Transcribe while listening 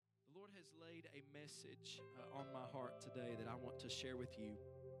laid a message on my heart today that I want to share with you.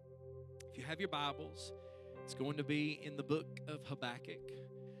 If you have your Bibles, it's going to be in the book of Habakkuk.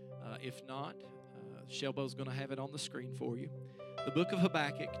 If not, Shelbo's going to have it on the screen for you. The book of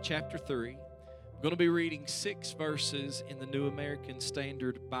Habakkuk, chapter 3. I'm going to be reading 6 verses in the New American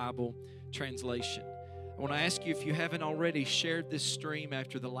Standard Bible translation. I want to ask you, if you haven't already shared this stream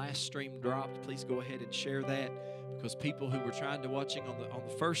after the last stream dropped, please go ahead and share that, because people who were trying to watching on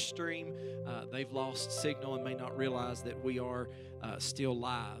the first stream, they've lost signal and may not realize that we are still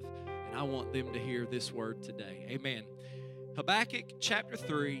live. And I want them to hear this word today. Amen. Habakkuk chapter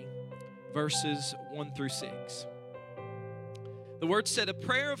 3, verses 1 through 6. The word said, a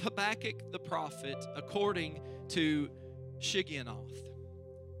prayer of Habakkuk the prophet according to Shigionoth.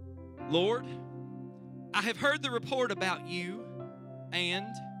 Lord, I have heard the report about you,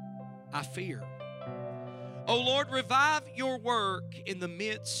 and I fear. O Lord, revive your work in the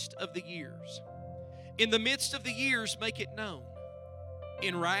midst of the years. In the midst of the years, make it known.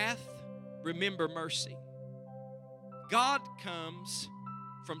 In wrath, remember mercy. God comes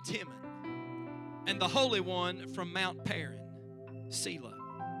from Teman, and the Holy One from Mount Paran, Selah.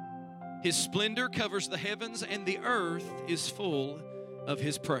 His splendor covers the heavens, and the earth is full of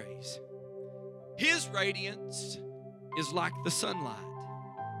His praise. His radiance is like the sunlight.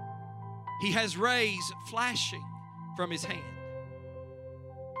 He has rays flashing from His hand.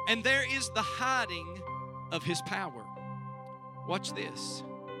 And there is the hiding of His power. Watch this.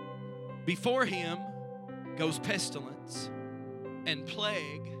 Before Him goes pestilence, and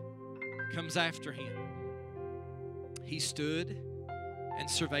plague comes after Him. He stood and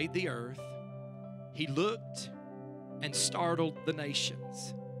surveyed the earth. He looked and startled the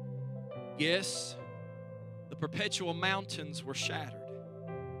nations. Yes, the perpetual mountains were shattered.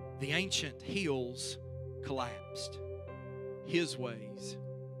 The ancient hills collapsed. His ways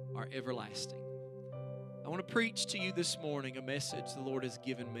are everlasting. I want to preach to you this morning a message the Lord has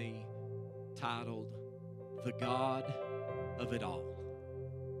given me titled, The God of It All.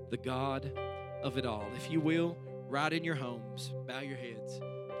 The God of It All. If you will, right in your homes, bow your heads,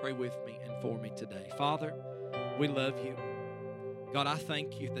 pray with me and for me today. Father, we love you. God, I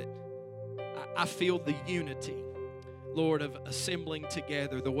thank you that I feel the unity, Lord, of assembling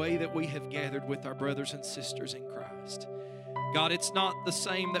together the way that we have gathered with our brothers and sisters in Christ. God, it's not the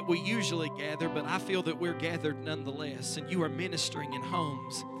same that we usually gather, but I feel that we're gathered nonetheless, and you are ministering in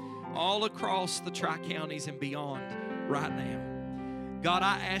homes all across the Tri-Counties and beyond right now. God,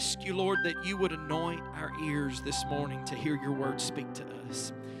 I ask you, Lord, that you would anoint our ears this morning to hear your word speak to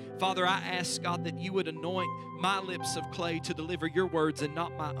us. Father, I ask, God, that you would anoint my lips of clay to deliver your words and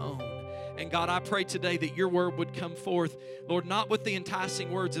not my own. And God, I pray today that your word would come forth, Lord, not with the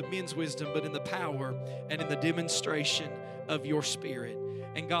enticing words of men's wisdom, but in the power and in the demonstration of your Spirit.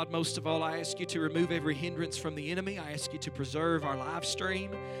 And God, most of all, I ask you to remove every hindrance from the enemy. I ask you to preserve our live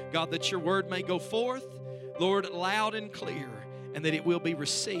stream. God, that your word may go forth, Lord, loud and clear, and that it will be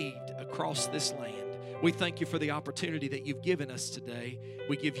received across this land. We thank you for the opportunity that you've given us today.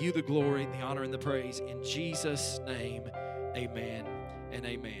 We give you the glory, the honor, and the praise. In Jesus' name, amen and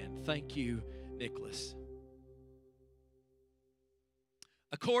amen. Thank you, Nicholas.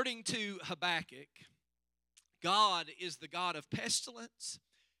 According to Habakkuk, God is the God of pestilence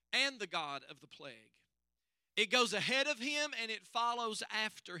and the God of the plague. It goes ahead of Him and it follows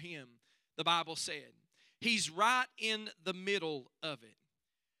after Him, the Bible said. He's right in the middle of it.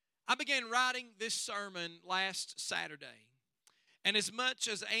 I began writing this sermon last Saturday. And as much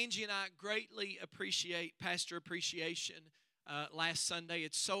as Angie and I greatly appreciate Pastor Appreciation last Sunday,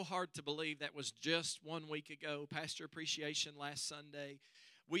 it's so hard to believe that was just 1 week ago. Pastor Appreciation last Sunday.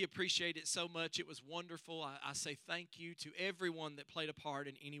 We appreciate it so much. It was wonderful. I say thank you to everyone that played a part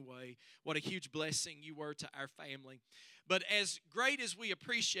in any way. What a huge blessing you were to our family. But as great as we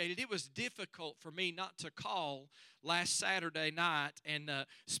appreciate it, it was difficult for me not to call last Saturday night and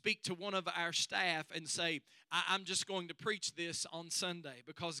speak to one of our staff and say, I'm just going to preach this on Sunday,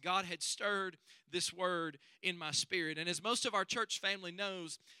 because God had stirred this word in my spirit. And as most of our church family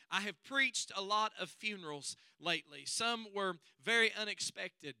knows, I have preached a lot of funerals lately. Some were very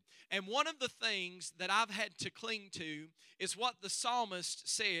unexpected. And one of the things that I've had to cling to is what the psalmist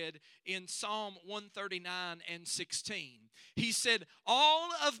said in Psalm 139 and 16. He said, all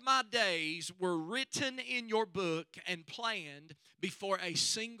of my days were written in your book and planned before a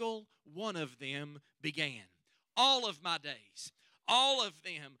single one of them began. All of my days. all of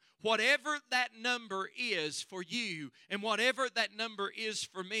them, whatever that number is for you and whatever that number is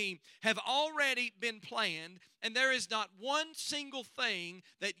for me, have already been planned, and there is not one single thing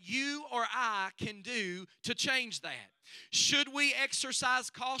that you or I can do to change that. Should we exercise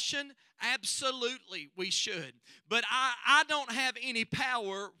caution? Absolutely, we should. But I don't have any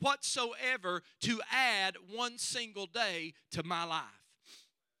power whatsoever to add one single day to my life.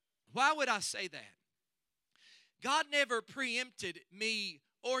 Why would I say that? God never preempted me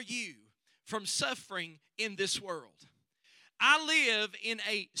or you from suffering in this world. I live in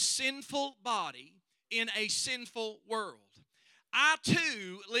a sinful body in a sinful world. I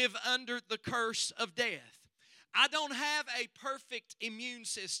too live under the curse of death. I don't have a perfect immune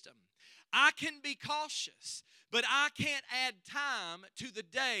system. I can be cautious, but I can't add time to the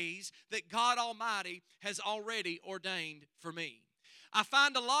days that God Almighty has already ordained for me. I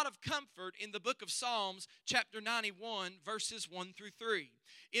find a lot of comfort in the book of Psalms, chapter 91, verses 1 through 3.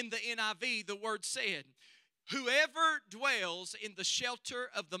 In the NIV, the word said, "Whoever dwells in the shelter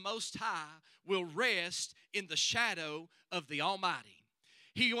of the Most High will rest in the shadow of the Almighty."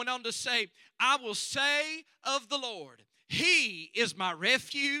 He went on to say, "I will say of the Lord, He is my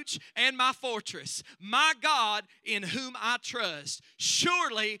refuge and my fortress, my God in whom I trust.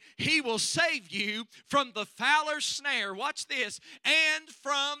 Surely He will save you from the fowler's snare," watch this, "and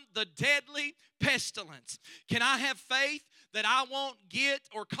from the deadly pestilence." Can I have faith that I won't get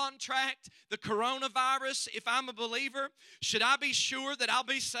or contract the coronavirus if I'm a believer? Should I be sure that I'll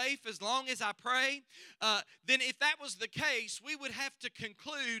be safe as long as I pray? Then if that was the case, we would have to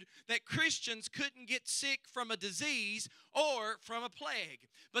conclude that Christians couldn't get sick from a disease or from a plague.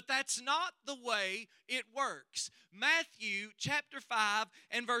 But that's not the way it works. Matthew chapter 5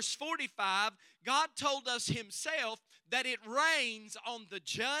 and verse 45, God told us Himself that it rains on the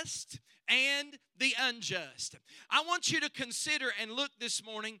just and the unjust. I want you to consider and look this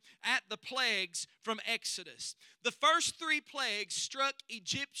morning at the plagues from Exodus. The first 3 plagues struck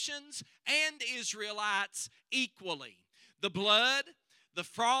Egyptians and Israelites equally. The blood, the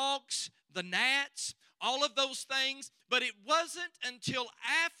frogs, the gnats, all of those things. But it wasn't until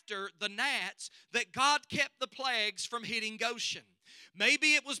after the gnats that God kept the plagues from hitting Goshen.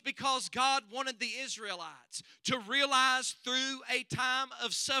 Maybe it was because God wanted the Israelites to realize through a time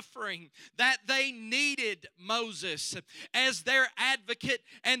of suffering that they needed Moses as their advocate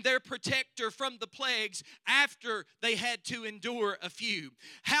and their protector from the plagues after they had to endure a few.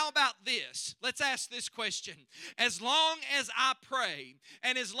 How about this? Let's ask this question. As long as I pray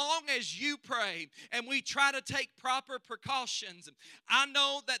and as long as you pray and we try to take proper precautions, I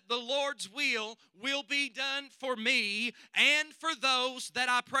know that the Lord's will be done for me and for those that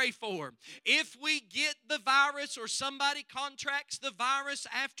I pray for. If we get the virus or somebody contracts the virus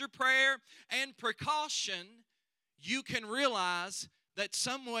after prayer and precaution, you can realize that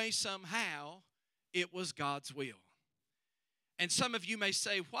some way, somehow, it was God's will. And some of you may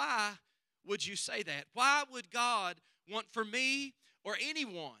say, why would you say that? Why would God want for me or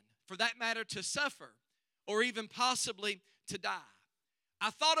anyone, for that matter, to suffer or even possibly to die? I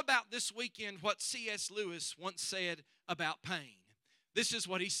thought about this weekend what C.S. Lewis once said about pain. This is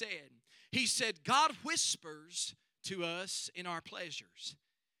what he said. He said, God whispers to us in our pleasures.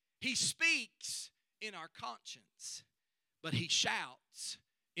 He speaks in our conscience, but He shouts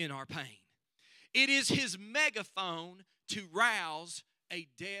in our pain. It is His megaphone to rouse a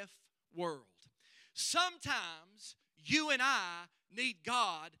deaf world. Sometimes you and I need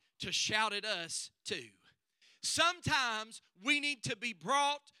God to shout at us too. Sometimes we need to be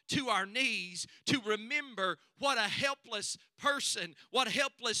brought to our knees to remember what a helpless person, what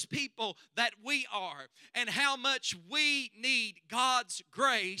helpless people that we are, and how much we need God's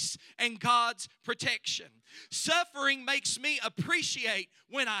grace and God's protection. Suffering makes me appreciate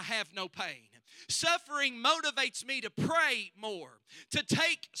when I have no pain. Suffering motivates me to pray more, to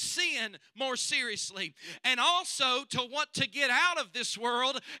take sin more seriously, and also to want to get out of this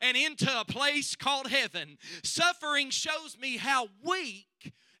world and into a place called heaven. Suffering shows me how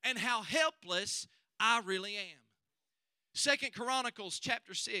weak and how helpless I really am. 2 Chronicles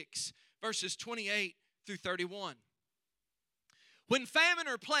chapter 6, verses 28 through 31. When famine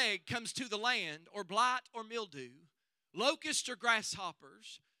or plague comes to the land, or blight or mildew, locusts or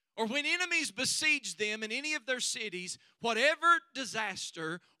grasshoppers, or when enemies besiege them in any of their cities, whatever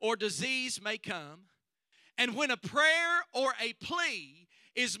disaster or disease may come, and when a prayer or a plea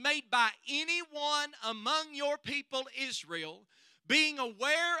is made by anyone among your people Israel, being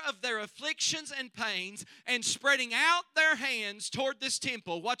aware of their afflictions and pains, and spreading out their hands toward this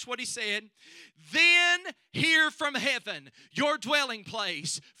temple. Watch what he said. Then hear from heaven, your dwelling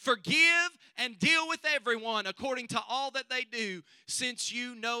place. Forgive and deal with everyone according to all that they do, since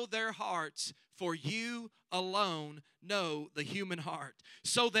you know their hearts. For you alone know the human heart,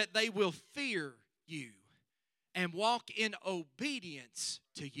 so that they will fear you and walk in obedience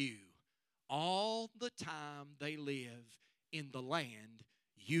to you all the time they live in the land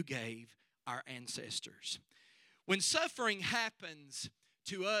you gave our ancestors. When suffering happens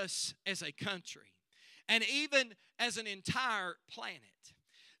to us as a country, and even as an entire planet,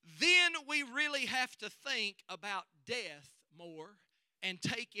 then we really have to think about death more and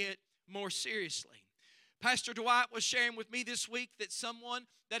take it more seriously. Pastor Dwight was sharing with me this week that someone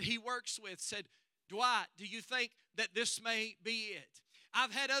that he works with said, Dwight, do you think that this may be it?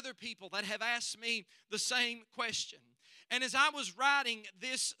 I've had other people that have asked me the same question. And as I was writing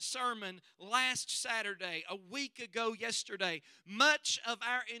this sermon last Saturday, a week ago yesterday, much of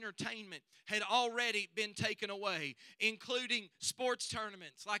our entertainment had already been taken away, including sports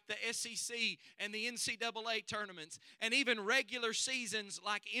tournaments like the SEC and the NCAA tournaments, and even regular seasons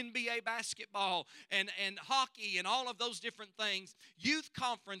like NBA basketball and hockey and all of those different things, youth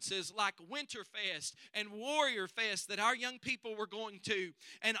conferences like Winterfest and Warrior Fest that our young people were going to,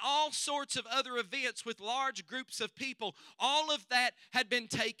 and all sorts of other events with large groups of people. All of that had been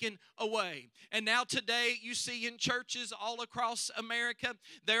taken away. And now today you see in churches all across America,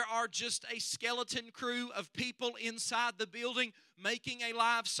 there are just a skeleton crew of people inside the building making a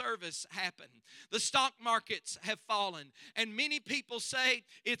live service happen. The stock markets have fallen, and many people say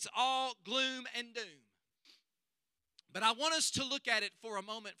it's all gloom and doom. But I want us to look at it for a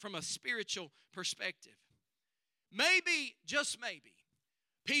moment from a spiritual perspective. Maybe, just maybe,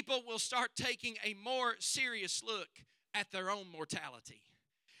 people will start taking a more serious look at their own mortality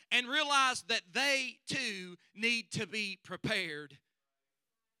and realize that they too need to be prepared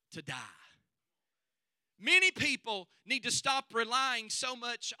to die. Many people need to stop relying so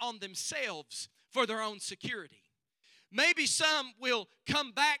much on themselves for their own security. Maybe some will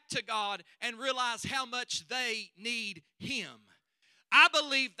come back to God and realize how much they need Him. I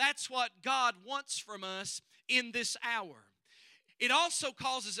believe that's what God wants from us in this hour. It also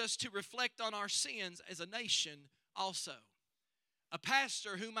causes us to reflect on our sins as a nation also. A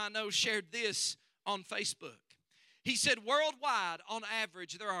pastor whom I know shared this on Facebook. He said worldwide, on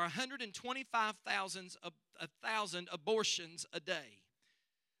average, there are 125,000 abortions a day.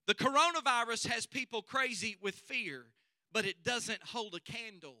 The coronavirus has people crazy with fear, but it doesn't hold a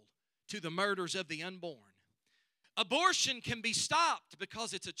candle to the murders of the unborn. Abortion can be stopped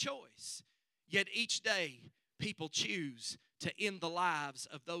because it's a choice, yet each day people choose to end the lives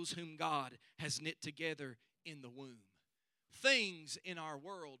of those whom God has knit together in the womb. Things in our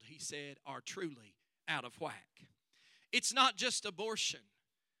world, he said, are truly out of whack. It's not just abortion.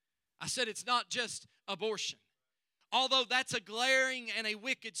 I said it's not just abortion. Although that's a glaring and a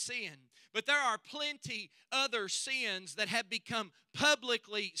wicked sin, but there are plenty other sins that have become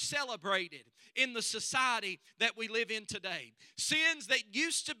publicly celebrated in the society that we live in today. Sins that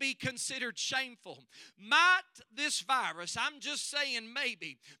used to be considered shameful. Might this virus, I'm just saying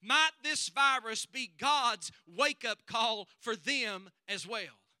maybe, might this virus be God's wake-up call for them as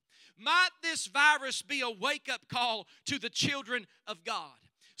well? Might this virus be a wake-up call to the children of God?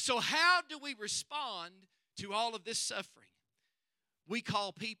 So how do we respond to all of this suffering? We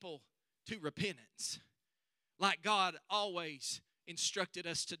call people to repentance, like God always instructed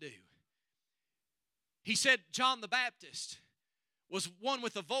us to do. He said John the Baptist was one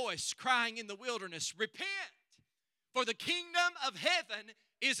with a voice crying in the wilderness, "Repent, for the kingdom of heaven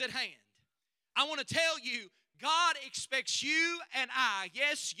is at hand." I want to tell you, God expects you and I,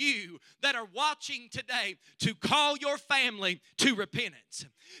 yes, you that are watching today, to call your family to repentance.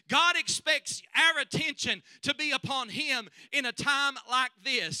 God expects our attention to be upon Him in a time like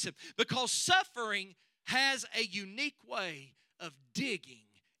this, because suffering has a unique way of digging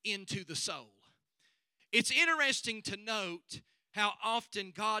into the soul. It's interesting to note how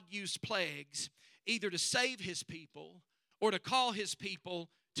often God used plagues either to save His people or to call His people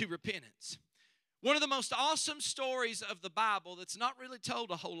to repentance. One of the most awesome stories of the Bible that's not really told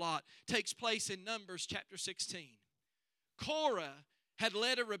a whole lot takes place in Numbers chapter 16. Korah had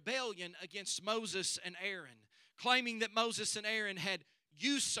led a rebellion against Moses and Aaron, claiming that Moses and Aaron had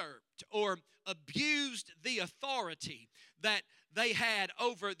usurped or abused the authority that they had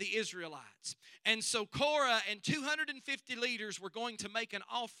over the Israelites. And so Korah and 250 leaders were going to make an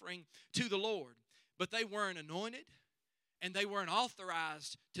offering to the Lord, but they weren't anointed and they weren't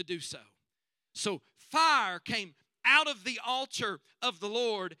authorized to do so. So fire came out of the altar of the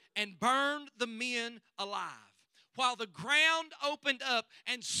Lord and burned the men alive, while the ground opened up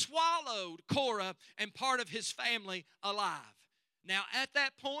and swallowed Korah and part of his family alive. Now, at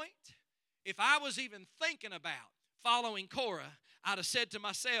that point, if I was even thinking about following Korah, I'd have said to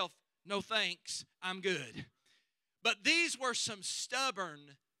myself, no thanks, I'm good. But these were some stubborn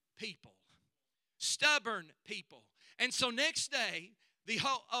people. Stubborn people. And so next day,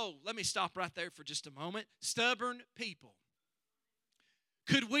 let me stop right there for just a moment. Stubborn people.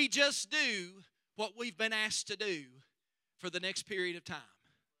 Could we just do what we've been asked to do for the next period of time?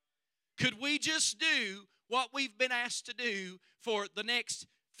 Could we just do what we've been asked to do for the next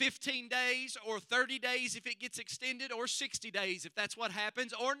 15 days or 30 days if it gets extended, or 60 days if that's what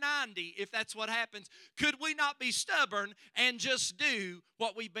happens, or 90 if that's what happens? Could we not be stubborn and just do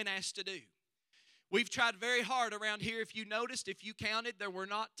what we've been asked to do? We've tried very hard around here. If you noticed, if you counted, there were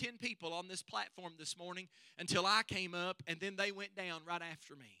not 10 people on this platform this morning until I came up, and then they went down right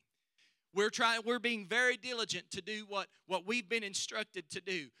after me. We're being very diligent to do what we've been instructed to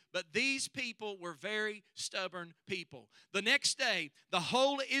do. But these people were very stubborn people. The next day, the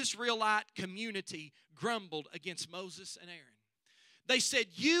whole Israelite community grumbled against Moses and Aaron. They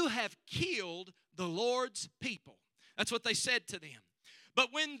said, "You have killed the Lord's people." That's what they said to them.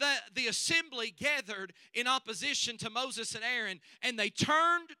 But when the assembly gathered in opposition to Moses and Aaron, and they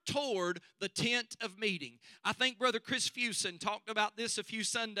turned toward the tent of meeting. I think Brother Chris Fusen talked about this a few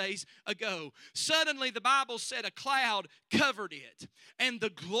Sundays ago. Suddenly the Bible said a cloud covered it, and the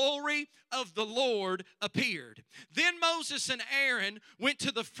glory of the Lord appeared. Then Moses and Aaron went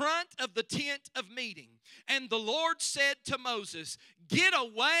to the front of the tent of meeting, and the Lord said to Moses, "Get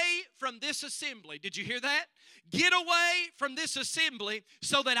away from this assembly." Did you hear that? Get away from this assembly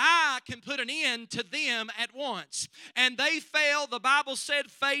so that I can put an end to them at once. And they fell, the Bible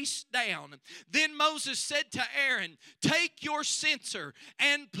said, face down. Then Moses said to Aaron, "Take your censer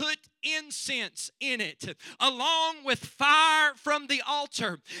and put incense in it, along with fire from the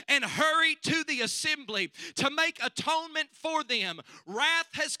altar, and hurry to the assembly to make atonement for them.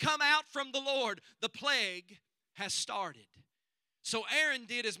 Wrath has come out from the Lord. The plague has started." So Aaron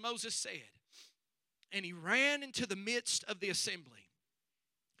did as Moses said, and he ran into the midst of the assembly.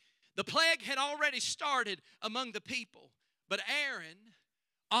 The plague had already started among the people, but Aaron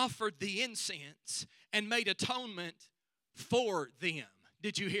offered the incense and made atonement for them.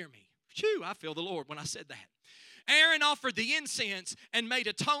 Did you hear me? Phew, I feel the Lord when I said that. Aaron offered the incense and made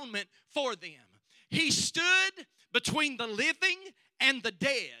atonement for them. He stood between the living and the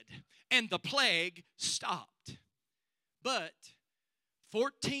dead, and the plague stopped. But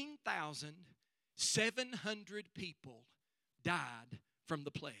 14,700 people died from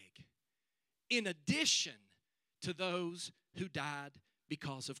the plague, in addition to those who died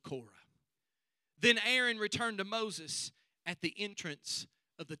because of Korah. Then Aaron returned to Moses at the entrance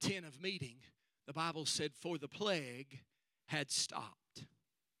of the tent of meeting. The Bible said, for the plague had stopped.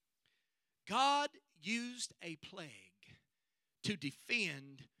 God used a plague to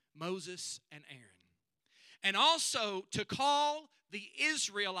defend Moses and Aaron, and also to call the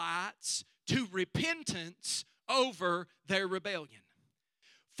Israelites to repentance over their rebellion.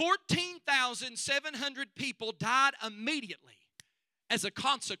 14,700 people died immediately as a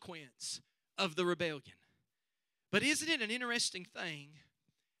consequence of the rebellion. But isn't it an interesting thing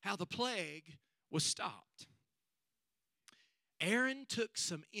how the plague was stopped? Aaron took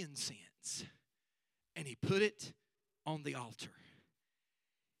some incense and he put it on the altar.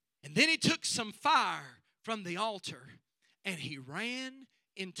 And then he took some fire from the altar and he ran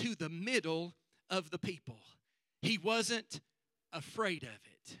into the middle of the people. He wasn't afraid of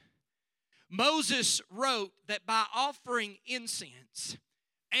it. Moses wrote that by offering incense,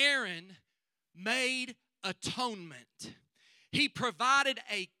 Aaron made atonement. He provided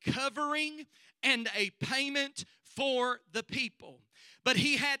a covering and a payment for the people. But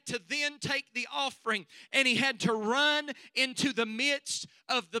he had to then take the offering and he had to run into the midst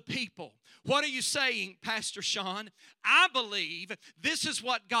of the people. What are you saying, Pastor Sean? I believe this is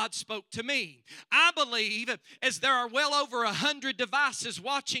what God spoke to me. I believe, as there are well over 100 devices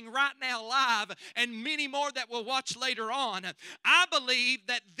watching right now live and many more that will watch later on, I believe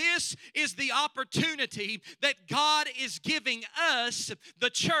that this is the opportunity that God is giving us, the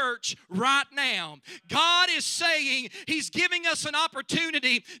church, right now. God is saying He's giving us an opportunity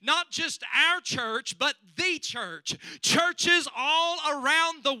opportunity, not just our church, but the church. Churches all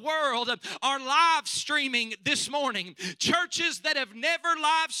around the world are live streaming this morning. Churches that have never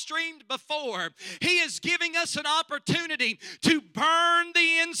live streamed before. He is giving us an opportunity to burn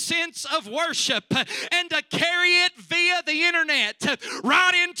the incense of worship and to carry it via the internet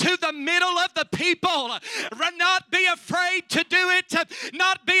right into the middle of the people. Not be afraid to do it.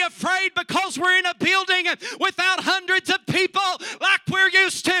 Not be afraid because we're in a building without hundreds of people like we're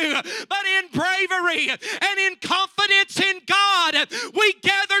used to, but in bravery and in confidence in God, we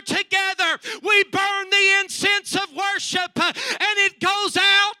gather together, we burn the incense of worship, and it goes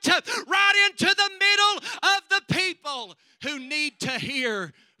out right into the middle of the people who need to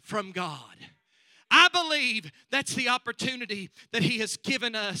hear from God. I believe that's the opportunity that He has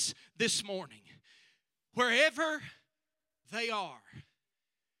given us this morning. Wherever they are,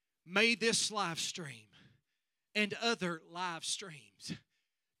 may this live stream and other live streams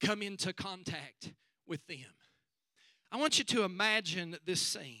come into contact with them. I want you to imagine this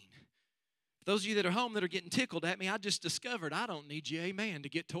scene. Those of you that are home that are getting tickled at me, I just discovered I don't need you, amen, to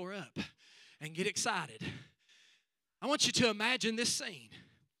get tore up and get excited. I want you to imagine this scene.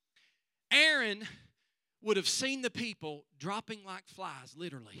 Aaron would have seen the people dropping like flies,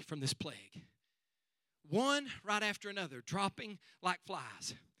 literally, from this plague. One right after another, dropping like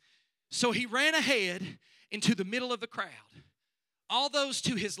flies. So he ran ahead into the middle of the crowd. All those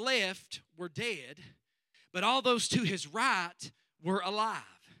to his left were dead, but all those to his right were alive.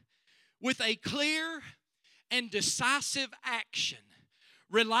 With a clear and decisive action,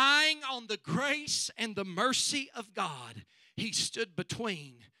 relying on the grace and the mercy of God, he stood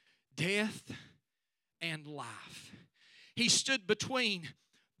between death and life. He stood between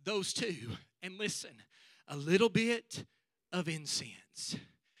those two. And listen, a little bit of incense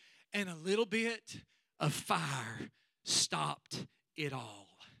and a little bit of fire stopped it all.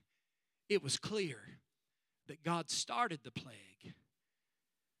 It was clear that God started the plague,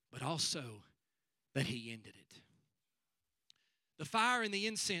 but also that He ended it. The fire and the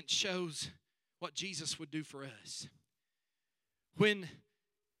incense shows what Jesus would do for us. When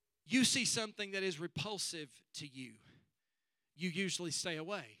you see something that is repulsive to you, you usually stay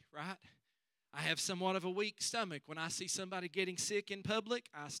away, right? I have somewhat of a weak stomach. When I see somebody getting sick in public,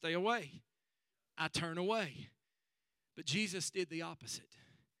 I stay away. I turn away. But Jesus did the opposite.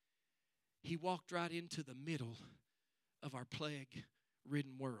 He walked right into the middle of our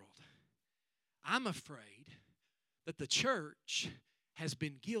plague-ridden world. I'm afraid that the church has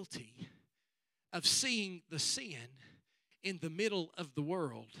been guilty of seeing the sin in the middle of the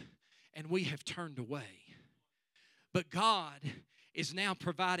world, and we have turned away. But God is now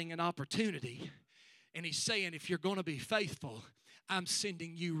providing an opportunity, and He's saying, if you're going to be faithful, I'm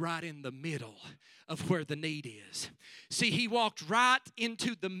sending you right in the middle of where the need is. See, He walked right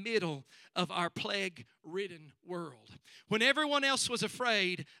into the middle of our plague-ridden world. When everyone else was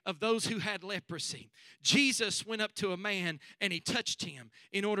afraid of those who had leprosy, Jesus went up to a man and He touched him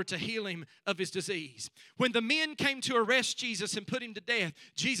in order to heal him of his disease. When the men came to arrest Jesus and put Him to death,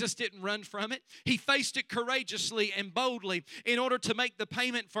 Jesus didn't run from it. He faced it courageously and boldly in order to make the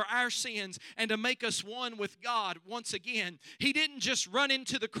payment for our sins and to make us one with God once again. He didn't just run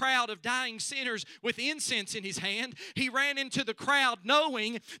into the crowd of dying sinners with incense in His hand. He ran into the crowd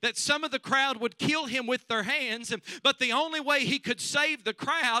knowing that some of the crowd would kill Him with their hands, but the only way He could save the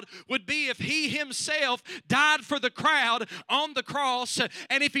crowd would be if He Himself died for the crowd on the cross,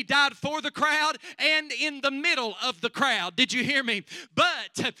 and if He died for the crowd and in the middle of the crowd. Did you hear me?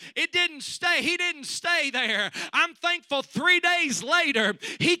 But it didn't stay. He didn't stay there. I'm thankful 3 days later,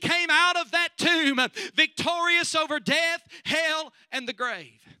 He came out of that tomb victorious over death, hell, and the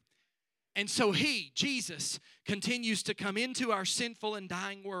grave. And so He, Jesus, continues to come into our sinful and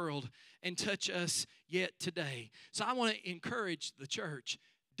dying world and touch us yet today. So I want to encourage the church,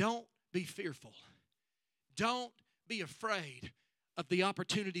 don't be fearful. Don't be afraid of the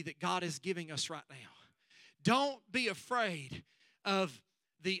opportunity that God is giving us right now. Don't be afraid of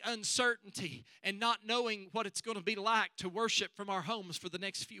the uncertainty and not knowing what it's going to be like to worship from our homes for the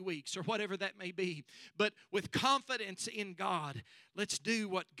next few weeks or whatever that may be. But with confidence in God, let's do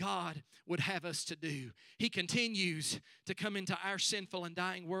what God would have us to do. He continues to come into our sinful and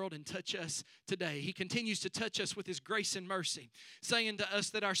dying world and touch us today. He continues to touch us with His grace and mercy, saying to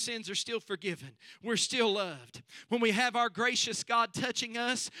us that our sins are still forgiven. We're still loved. When we have our gracious God touching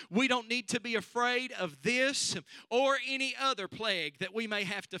us, we don't need to be afraid of this or any other plague that we may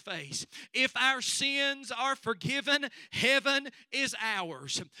have to face. If our sins are forgiven, heaven is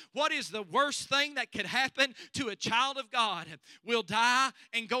ours. What is the worst thing that could happen to a child of God? We'll die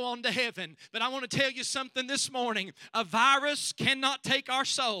and go on to heaven. But I want to tell you something this morning. A virus cannot take our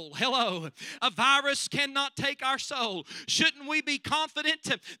soul. Hello. A virus cannot take our soul. Shouldn't we be confident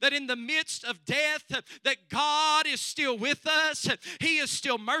that in the midst of death, that God is still with us? He is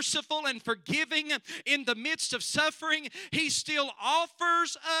still merciful and forgiving. In the midst of suffering, He still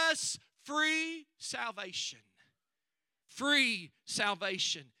offers us free salvation. Free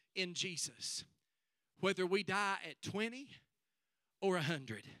salvation in Jesus. Whether we die at 20 or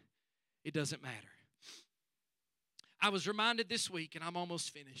 100, it doesn't matter. I was reminded this week, and I'm almost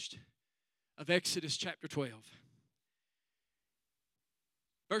finished, of Exodus chapter 12.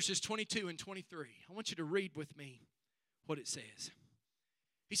 Verses 22 and 23. I want you to read with me what it says.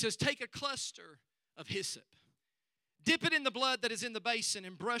 He says, take a cluster of hyssop, dip it in the blood that is in the basin,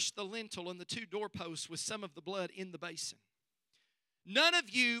 and brush the lintel and the two doorposts with some of the blood in the basin. None of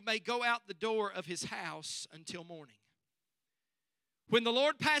you may go out the door of his house until morning. When the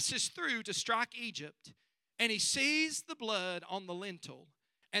Lord passes through to strike Egypt, and he sees the blood on the lintel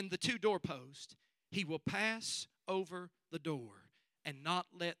and the two doorposts, he will pass over the door and not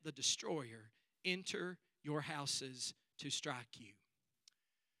let the destroyer enter your houses to strike you.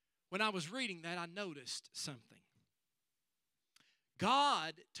 When I was reading that, I noticed something.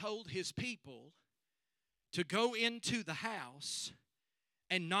 God told His people to go into the house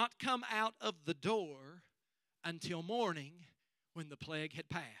and not come out of the door until morning when the plague had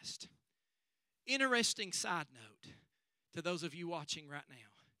passed. Interesting side note to those of you watching right now.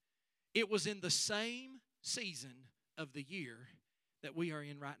 It was in the same season of the year that we are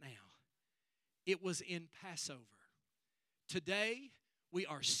in right now. It was in Passover. Today, we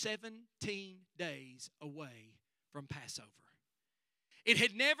are 17 days away from Passover. It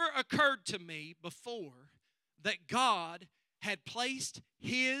had never occurred to me before that God had placed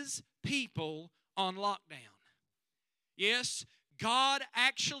His people on lockdown. Yes, God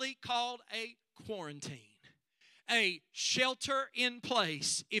actually called a quarantine, a shelter in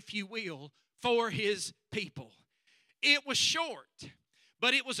place, if you will, for His people. It was short,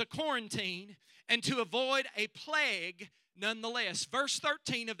 but it was a quarantine, and to avoid a plague nonetheless. Verse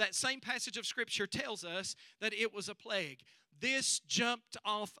 13 of that same passage of Scripture tells us that it was a plague. This jumped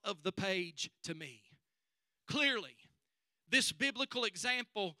off of the page to me. Clearly, this biblical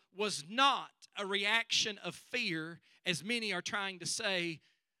example was not a reaction of fear, as many are trying to say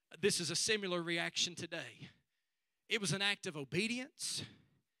this is a similar reaction today. It was an act of obedience,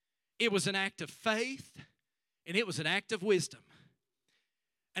 it was an act of faith, and it was an act of wisdom.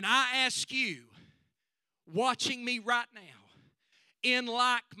 And I ask you, watching me right now, in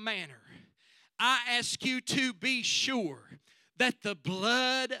like manner, I ask you to be sure that the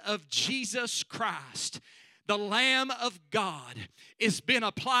blood of Jesus Christ, the Lamb of God, is been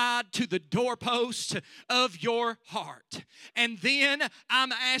applied to the doorpost of your heart. And then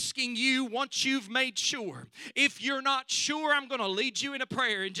I'm asking you, once you've made sure, if you're not sure, I'm going to lead you in a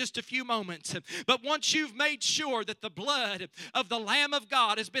prayer in just a few moments. But once you've made sure that the blood of the Lamb of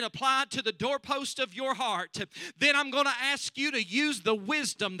God has been applied to the doorpost of your heart, then I'm going to ask you to use the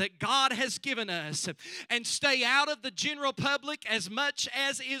wisdom that God has given us and stay out of the general public as much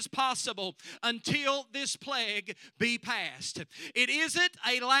as is possible until this plague be past. It isn't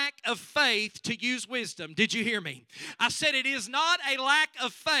a lack of faith to use wisdom. Did you hear me? I said it is not a lack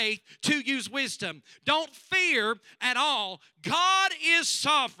of faith to use wisdom. Don't fear at all. God is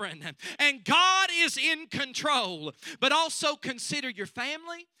sovereign and God is in control. But also consider your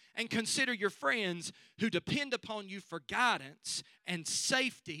family and consider your friends who depend upon you for guidance and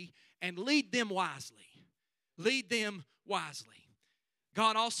safety, and lead them wisely. Lead them wisely.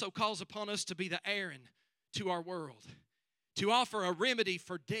 God also calls upon us to be the Aaron to our world, to offer a remedy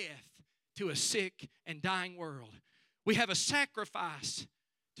for death to a sick and dying world. We have a sacrifice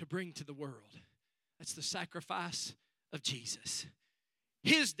to bring to the world. That's the sacrifice of Jesus.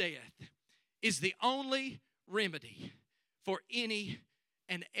 His death is the only remedy for any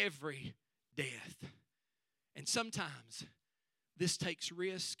and every death. And sometimes this takes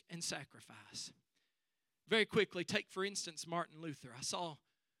risk and sacrifice. Very quickly, take for instance Martin Luther. I saw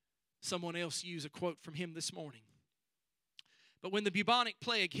someone else use a quote from him this morning. But when the bubonic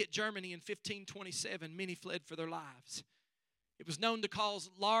plague hit Germany in 1527, many fled for their lives. It was known to cause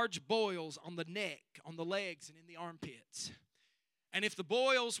large boils on the neck, on the legs, and in the armpits. And if the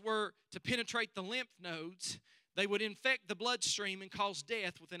boils were to penetrate the lymph nodes, they would infect the bloodstream and cause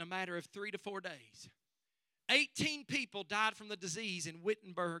death within a matter of 3 to 4 days. 18 people died from the disease in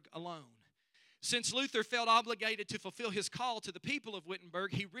Wittenberg alone. Since Luther felt obligated to fulfill his call to the people of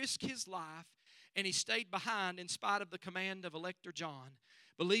Wittenberg, he risked his life and he stayed behind in spite of the command of Elector John,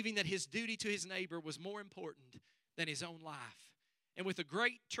 believing that his duty to his neighbor was more important than his own life. And with a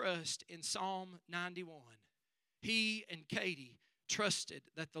great trust in Psalm 91, he and Katie trusted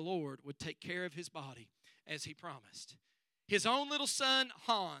that the Lord would take care of his body as he promised. His own little son,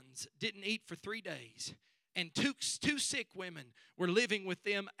 Hans, didn't eat for 3 days, and two sick women were living with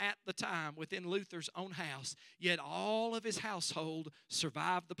them at the time within Luther's own house. Yet all of his household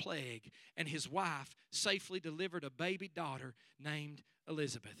survived the plague, and his wife safely delivered a baby daughter named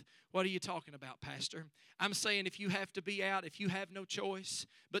Elizabeth. What are you talking about, Pastor? I'm saying if you have to be out, if you have no choice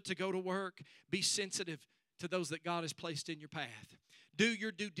but to go to work, be sensitive to those that God has placed in your path. Do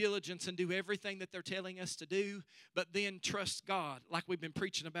your due diligence and do everything that they're telling us to do, but then trust God, like we've been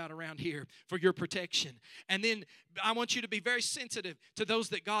preaching about around here, for your protection. And then I want you to be very sensitive to those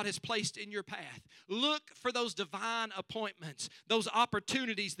that God has placed in your path. Look for those divine appointments, those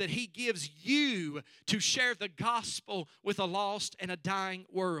opportunities that He gives you to share the gospel with a lost and a dying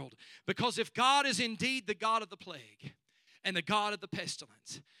world. Because if God is indeed the God of the plague and the God of the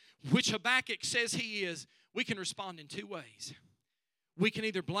pestilence, which Habakkuk says He is, we can respond in two ways. We can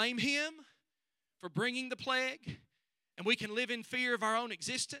either blame Him for bringing the plague, and we can live in fear of our own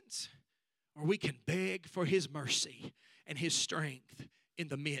existence, or we can beg for His mercy and His strength in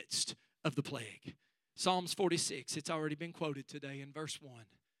the midst of the plague. Psalms 46, it's already been quoted today in verse 1.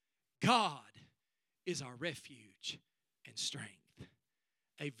 God is our refuge and strength,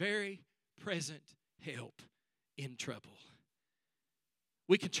 a very present help in trouble.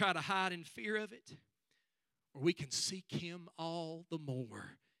 We can try to hide in fear of it, or we can seek Him all the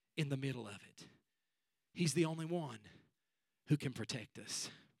more in the middle of it. He's the only one who can protect us.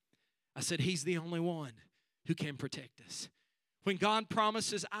 I said He's the only one who can protect us. When God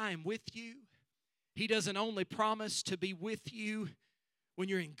promises, I am with you, He doesn't only promise to be with you when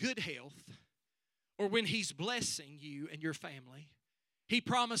you're in good health or when He's blessing you and your family. He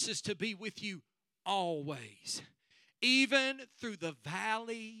promises to be with you always, even through the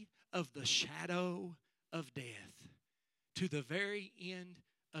valley of the shadow of death, to the very end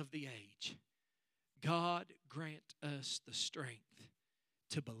of the age. God grant us the strength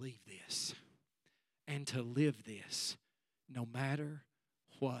to believe this and to live this no matter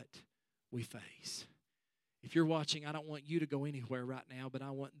what we face. If you're watching, I don't want you to go anywhere right now, but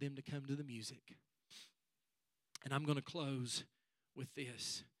I want them to come to the music. And I'm going to close with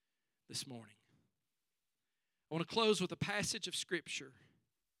this morning. I want to close with a passage of Scripture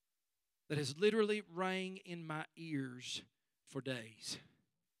that has literally rang in my ears for days.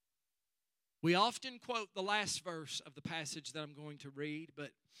 We often quote the last verse of the passage that I'm going to read,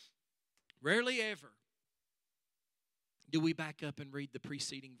 but rarely ever do we back up and read the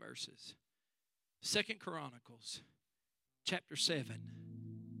preceding verses. 2 Chronicles chapter 7.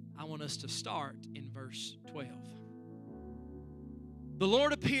 I want us to start in verse 12. The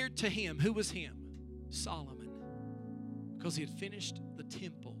Lord appeared to him. Who was him? Solomon. Because he had finished the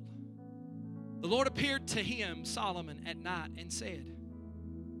temple. The Lord appeared to him, Solomon, at night and said,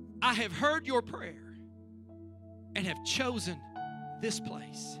 I have heard your prayer and have chosen this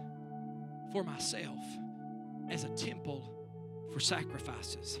place for myself as a temple for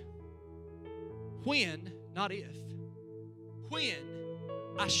sacrifices. When, not if, when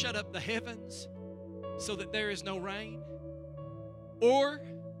I shut up the heavens so that there is no rain, or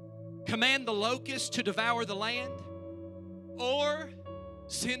command the locusts to devour the land, or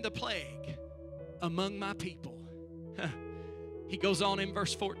send a plague among my people. He goes on in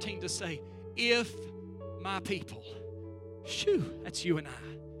verse 14 to say, if my people, that's you and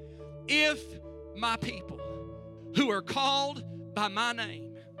I, if my people who are called by my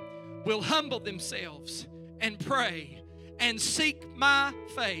name will humble themselves and pray and seek my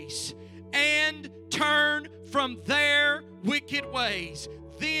face and turn from their wicked ways,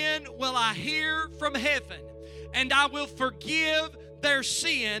 then will I hear from heaven and I will forgive their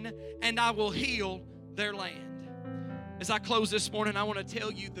sin and I will heal their land. As I close this morning, I want to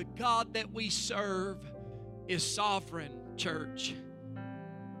tell you the God that we serve is sovereign, church.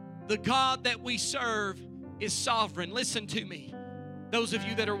 The God that we serve is sovereign. Listen to me, those of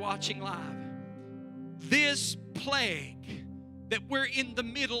you that are watching live. This plague that we're in the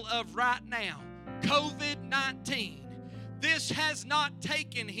middle of right now, COVID-19, this has not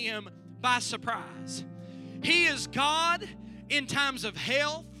taken Him by surprise. He is God in times of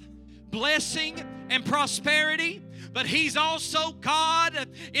health, blessing, and prosperity, but He's also God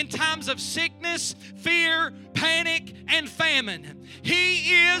in times of sickness, fear, panic and famine.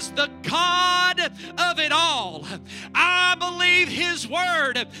 He is the God of it all. I believe His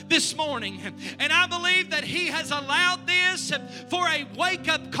word this morning, and I believe that He has allowed this for a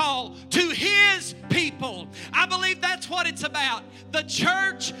wake-up call to His people. I believe that's what it's about. The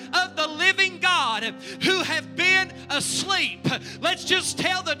church of the living God who have been asleep. Let's just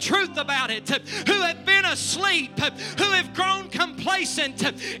tell the truth about it. Who have been asleep, who have grown complacent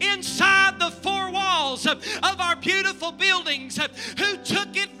inside the four walls of our beautiful buildings, who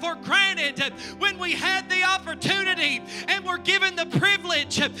took it for granted when we had the opportunity and were given the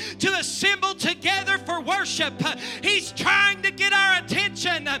privilege to assemble together for worship. He's trying to get our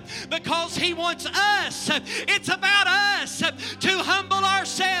attention because He wants us. It's about us to humble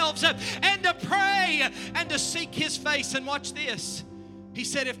ourselves and to pray and to seek His face. And watch this. He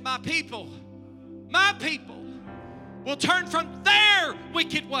said, if my people will turn from their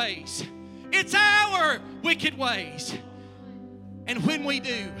wicked ways. It's our wicked ways. And when we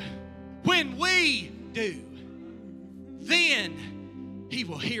do, then He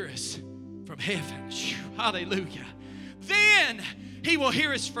will hear us from heaven. Hallelujah. Then He will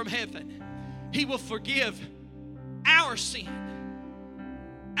hear us from heaven. He will forgive our sin.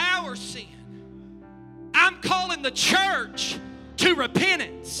 Our sin. I'm calling the church to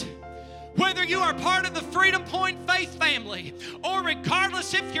repentance. Whether you are part of the Freedom Point faith family, or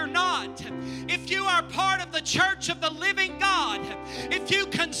regardless if you're not, if you are part of the church of the living God, if you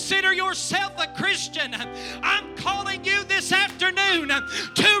consider yourself a Christian, I'm calling you this afternoon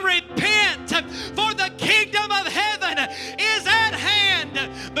to repent, for the kingdom of heaven is at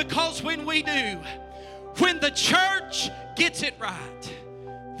hand. Because when we do, when the church gets it right,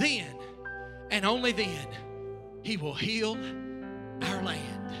 then and only then He will heal our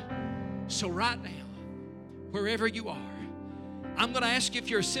land. So right now, wherever you are, I'm going to ask you, if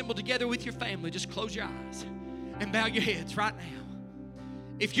you're assembled together with your family, just close your eyes and bow your heads right now.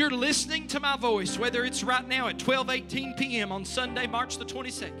 If you're listening to my voice, whether it's right now at 12:18 p.m. on Sunday, March the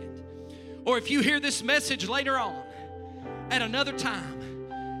 22nd, or if you hear this message later on at another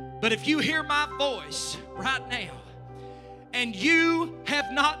time, but if you hear my voice right now and you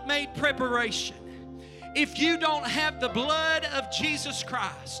have not made preparation, if you don't have the blood of Jesus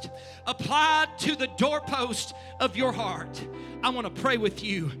Christ applied to the doorpost of your heart, I want to pray with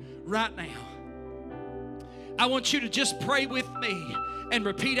you right now. I want you to just pray with me and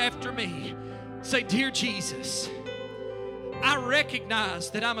repeat after me. Say, dear Jesus, I recognize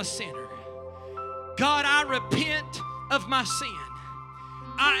that I'm a sinner. God, I repent of my sin.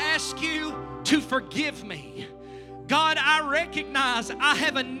 I ask you to forgive me. God, I recognize I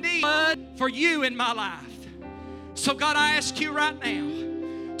have a need for you in my life. So God, I ask you right now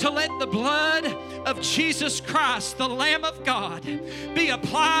to let the blood of Jesus Christ, the Lamb of God, be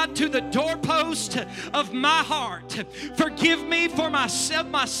applied to the doorpost of my heart. Forgive me for my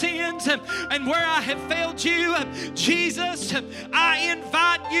sins and where I have failed you. Jesus, I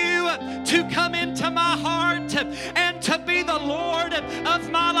invite you to come into my heart and to be the Lord of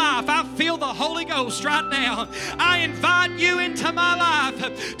my life. I feel the Holy Ghost right now. I invite you into my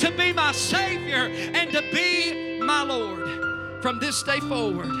life to be my Savior and to be my Lord. From this day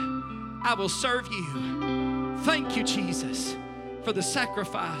forward, I will serve you. Thank you, Jesus, for the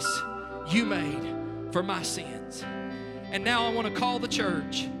sacrifice you made for my sins. And now I want to call the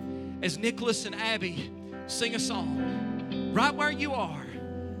church as Nicholas and Abby sing a song. Right where you are,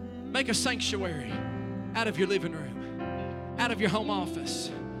 make a sanctuary out of your living room, out of your home office,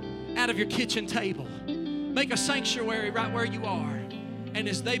 out of your kitchen table. Make a sanctuary right where you are. And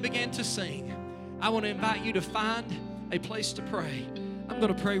as they begin to sing, I want to invite you to find a place to pray. I'm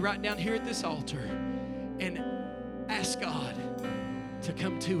going to pray right down here at this altar and ask God to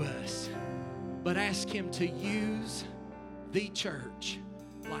come to us, but ask Him to use the church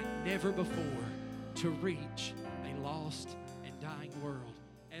like never before to reach a lost and dying world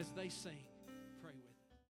as they sing.